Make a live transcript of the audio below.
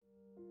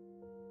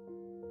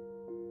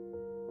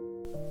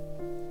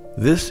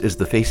This is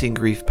the Facing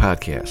Grief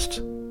podcast,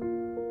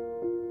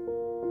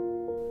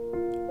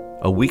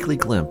 a weekly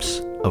glimpse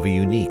of a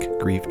unique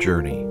grief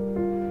journey,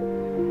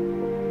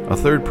 a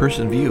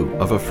third-person view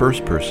of a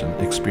first-person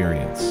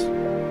experience,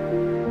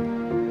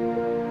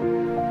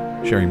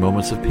 sharing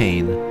moments of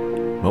pain,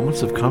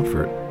 moments of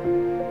comfort,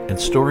 and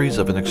stories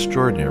of an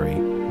extraordinary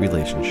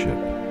relationship.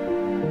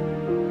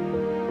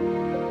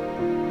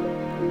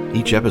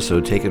 Each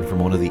episode taken from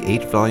one of the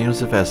 8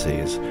 volumes of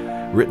essays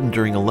written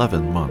during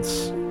 11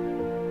 months.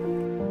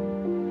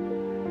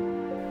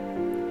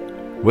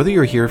 Whether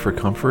you're here for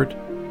comfort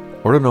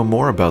or to know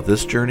more about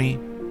this journey,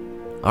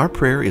 our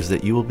prayer is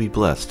that you will be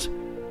blessed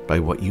by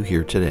what you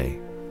hear today.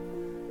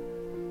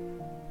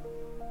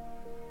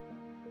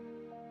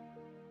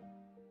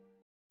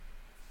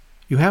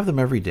 You have them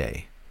every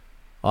day.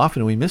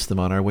 Often we miss them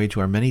on our way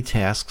to our many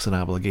tasks and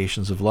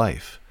obligations of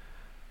life.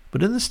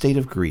 But in the state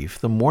of grief,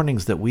 the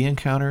mornings that we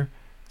encounter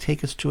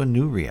take us to a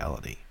new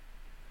reality.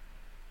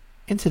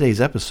 In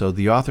today's episode,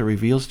 the author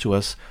reveals to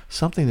us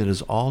something that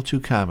is all too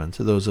common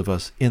to those of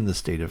us in the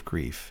state of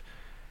grief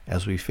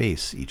as we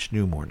face each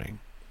new morning.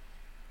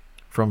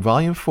 From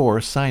Volume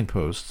 4,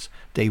 Signposts,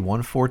 Day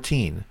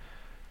 114,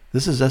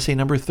 this is essay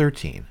number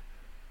 13,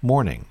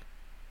 Morning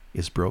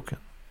is Broken.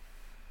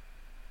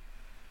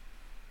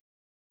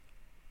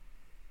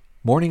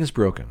 Morning is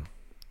Broken.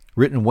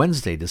 Written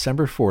Wednesday,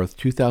 December 4th,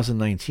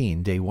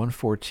 2019, Day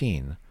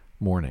 114,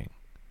 Morning.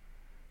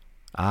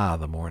 Ah,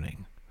 the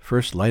morning.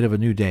 First light of a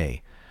new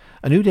day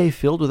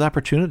filled with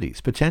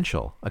opportunities,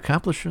 potential,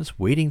 accomplishments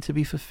waiting to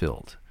be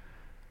fulfilled.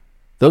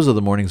 Those are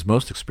the mornings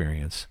most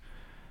experience,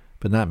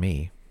 but not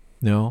me.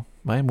 No,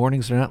 my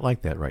mornings are not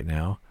like that right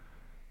now.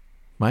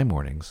 My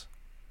mornings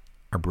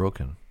are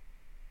broken.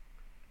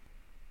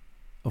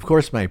 Of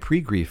course, my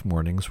pre-grief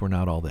mornings were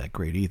not all that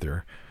great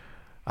either.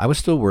 I was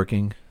still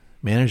working,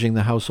 managing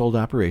the household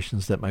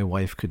operations that my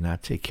wife could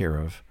not take care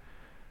of,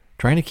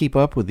 trying to keep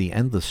up with the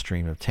endless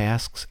stream of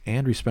tasks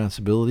and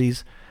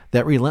responsibilities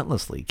that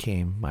relentlessly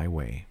came my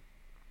way.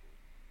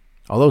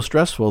 Although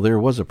stressful, there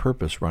was a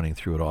purpose running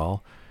through it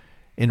all.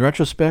 In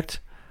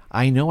retrospect,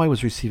 I know I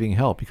was receiving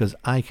help because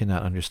I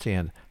cannot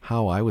understand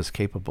how I was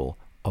capable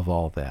of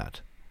all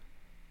that.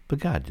 But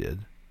God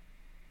did.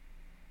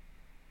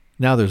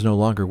 Now there's no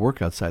longer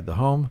work outside the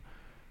home.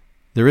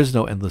 There is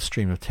no endless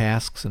stream of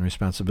tasks and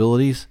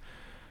responsibilities.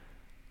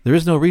 There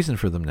is no reason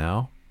for them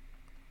now.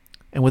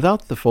 And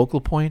without the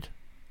focal point,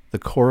 the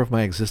core of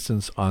my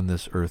existence on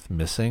this earth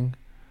missing,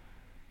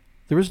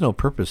 there is no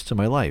purpose to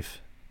my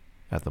life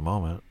at the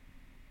moment.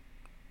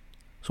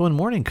 So when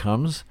morning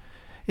comes,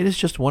 it is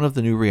just one of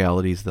the new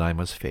realities that I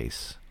must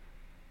face.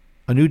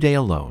 A new day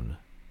alone,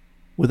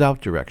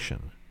 without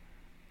direction,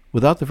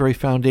 without the very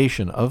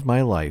foundation of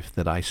my life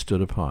that I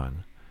stood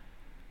upon.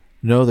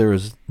 No, there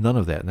is none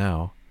of that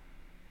now.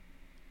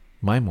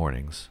 My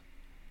mornings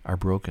are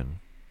broken.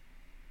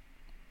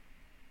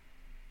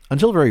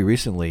 Until very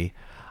recently,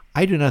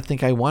 I do not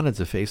think I wanted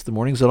to face the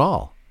mornings at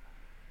all.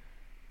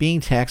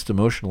 Being taxed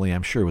emotionally,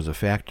 I'm sure, was a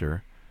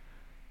factor,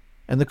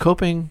 and the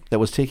coping that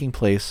was taking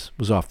place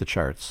was off the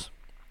charts.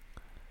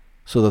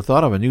 So the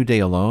thought of a new day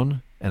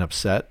alone and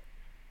upset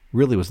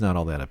really was not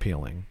all that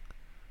appealing.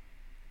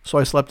 So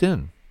I slept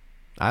in.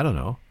 I don't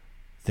know,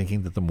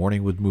 thinking that the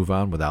morning would move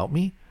on without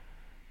me?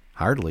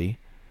 Hardly.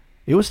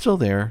 It was still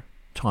there,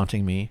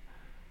 taunting me.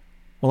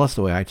 Well, that's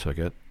the way I took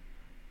it.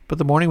 But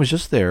the morning was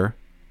just there,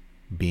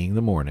 being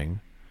the morning.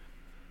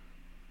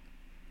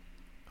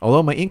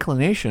 Although my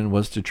inclination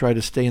was to try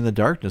to stay in the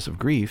darkness of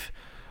grief,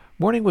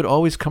 morning would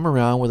always come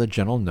around with a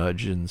gentle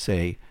nudge and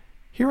say,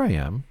 "Here I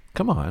am,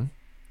 come on."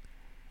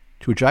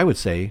 To which I would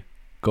say,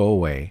 "Go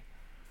away."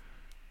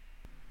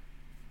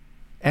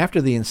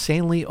 After the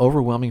insanely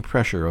overwhelming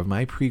pressure of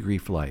my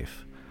pre-grief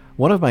life,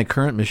 one of my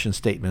current mission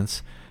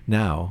statements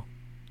now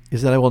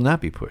is that I will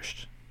not be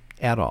pushed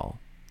at all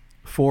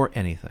for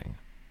anything.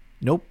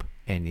 Nope,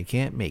 and you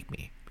can't make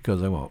me,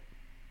 because I won't.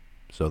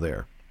 So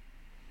there.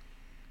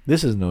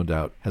 This, is no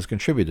doubt, has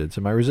contributed to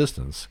my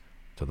resistance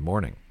to the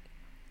morning.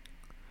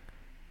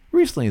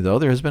 Recently, though,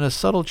 there has been a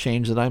subtle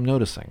change that I'm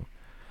noticing.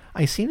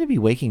 I seem to be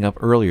waking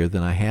up earlier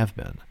than I have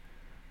been.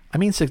 I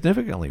mean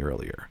significantly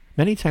earlier,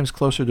 many times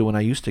closer to when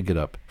I used to get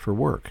up for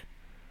work.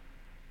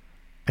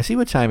 I see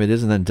what time it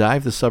is and then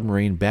dive the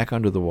submarine back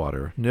under the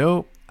water.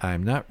 No,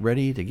 I'm not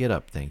ready to get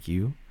up, thank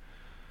you.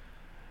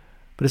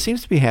 But it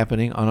seems to be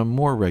happening on a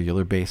more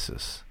regular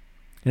basis.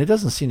 And it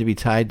doesn't seem to be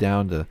tied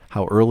down to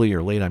how early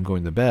or late I'm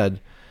going to bed.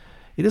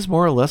 It is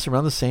more or less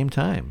around the same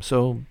time,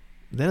 so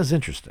that is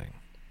interesting.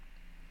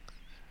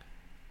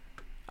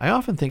 I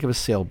often think of a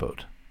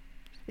sailboat.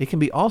 It can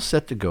be all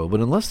set to go, but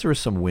unless there is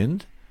some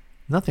wind,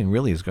 nothing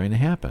really is going to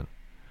happen.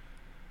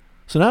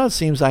 So now it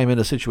seems I am in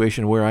a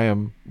situation where I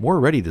am more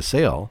ready to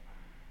sail.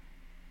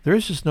 There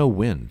is just no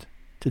wind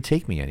to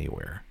take me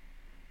anywhere.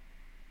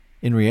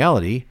 In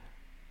reality,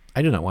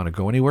 I do not want to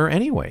go anywhere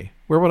anyway.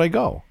 Where would I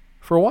go?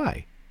 For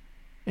why?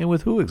 And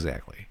with who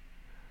exactly?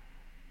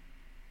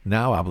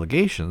 Now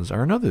obligations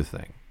are another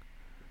thing.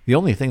 The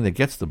only thing that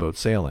gets the boat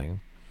sailing.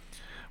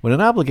 When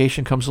an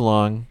obligation comes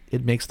along,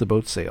 it makes the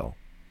boat sail.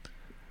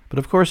 But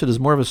of course, it is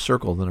more of a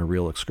circle than a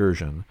real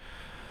excursion.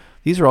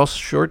 These are all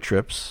short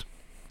trips.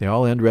 They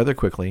all end rather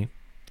quickly,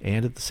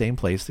 and at the same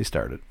place they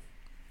started.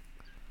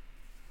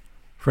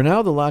 For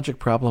now, the logic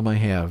problem I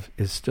have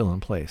is still in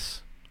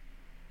place.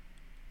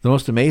 The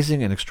most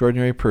amazing and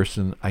extraordinary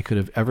person I could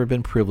have ever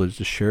been privileged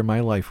to share my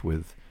life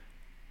with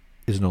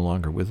is no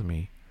longer with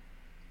me.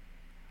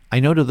 I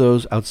know to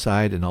those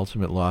outside an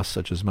ultimate loss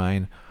such as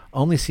mine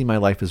only see my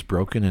life as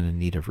broken and in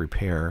need of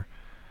repair.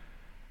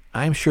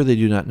 I am sure they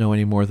do not know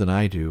any more than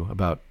I do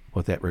about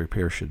what that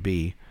repair should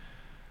be.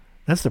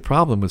 That's the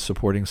problem with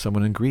supporting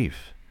someone in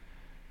grief.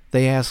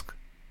 They ask,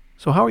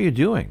 "So how are you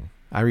doing?"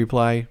 I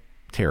reply,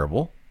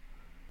 "Terrible."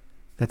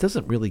 That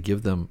doesn't really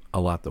give them a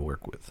lot to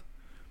work with.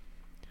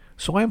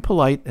 So I am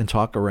polite and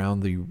talk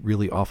around the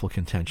really awful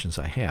contentions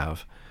I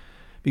have,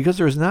 because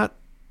there is not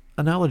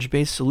a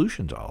knowledge-based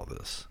solution to all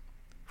this.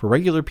 For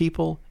regular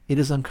people, it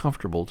is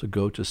uncomfortable to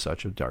go to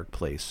such a dark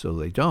place, so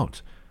they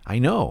don't. I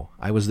know.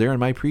 I was there in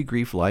my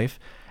pre-grief life,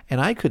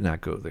 and I could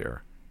not go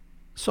there.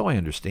 So I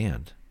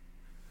understand.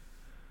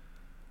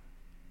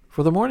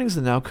 For the mornings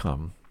that now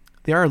come,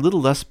 they are a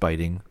little less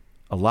biting,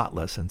 a lot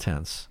less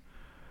intense.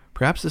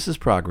 Perhaps this is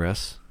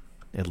progress.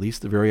 At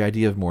least the very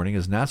idea of morning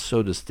is not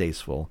so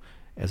distasteful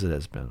as it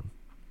has been.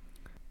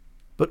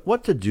 But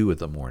what to do with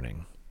the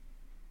morning?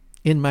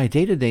 In my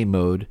day-to-day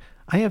mode,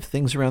 I have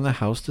things around the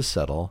house to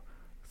settle,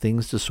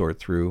 things to sort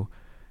through.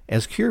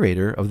 As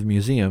curator of the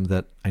museum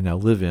that I now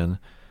live in,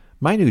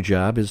 my new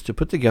job is to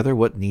put together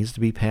what needs to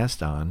be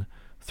passed on,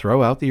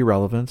 throw out the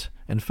irrelevant,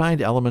 and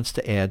find elements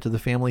to add to the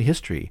family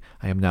history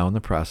I am now in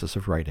the process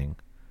of writing.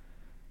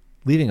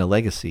 Leaving a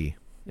legacy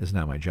is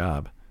now my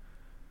job.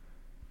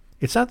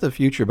 It's not the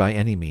future by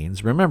any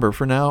means. Remember,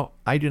 for now,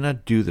 I do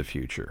not do the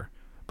future,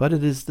 but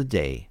it is the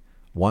day,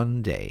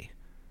 one day,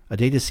 a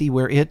day to see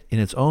where it, in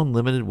its own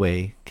limited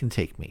way, can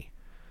take me.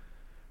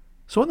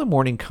 So when the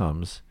morning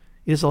comes,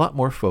 it is a lot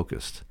more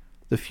focused.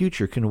 The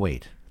future can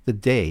wait. The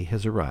day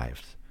has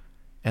arrived,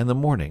 and the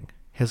morning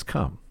has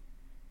come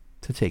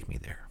to take me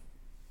there.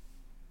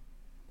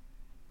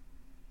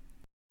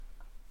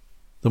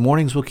 The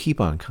mornings will keep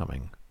on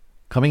coming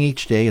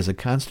each day as a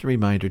constant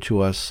reminder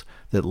to us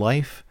that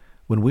life,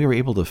 when we are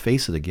able to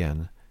face it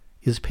again,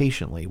 is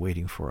patiently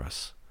waiting for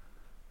us.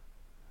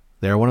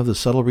 They are one of the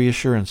subtle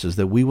reassurances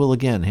that we will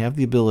again have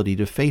the ability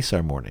to face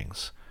our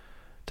mornings,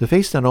 to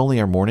face not only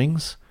our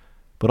mornings,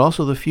 but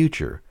also the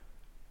future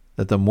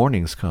that the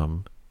mornings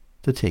come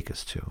to take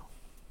us to.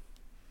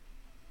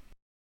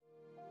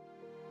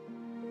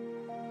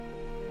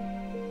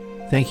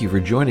 Thank you for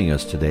joining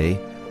us today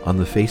on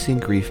the Facing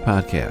Grief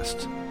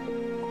podcast.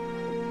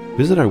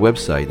 Visit our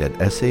website at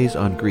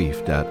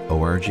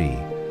essaysongrief.org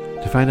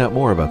to find out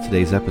more about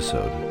today's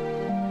episode.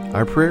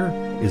 Our prayer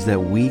is that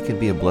we can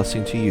be a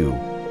blessing to you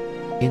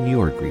in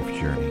your grief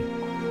journey.